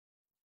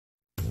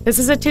This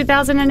is a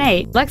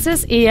 2008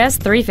 Lexus ES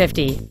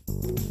 350.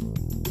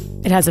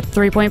 It has a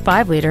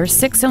 3.5-liter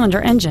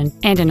six-cylinder engine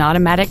and an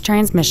automatic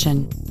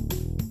transmission.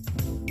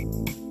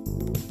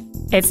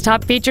 Its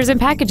top features and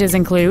packages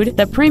include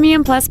the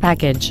Premium Plus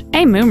package,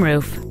 a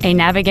moonroof, a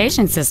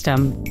navigation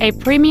system, a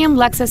premium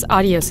Lexus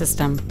audio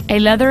system, a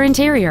leather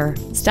interior,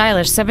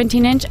 stylish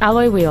 17-inch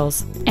alloy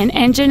wheels, an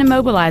engine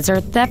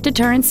immobilizer theft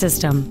deterrent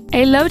system,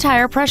 a low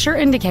tire pressure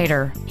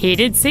indicator,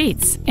 heated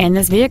seats, and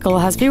this vehicle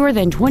has fewer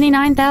than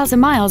 29,000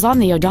 miles on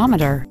the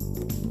odometer.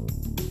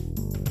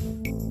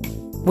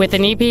 With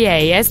an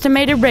EPA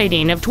estimated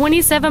rating of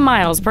 27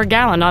 miles per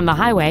gallon on the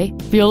highway,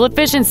 fuel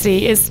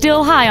efficiency is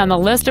still high on the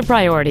list of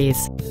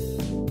priorities.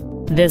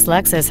 This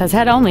Lexus has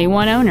had only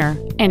one owner,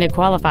 and it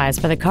qualifies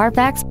for the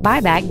Carfax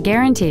buyback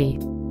guarantee.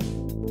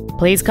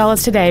 Please call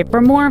us today for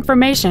more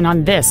information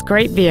on this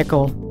great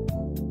vehicle.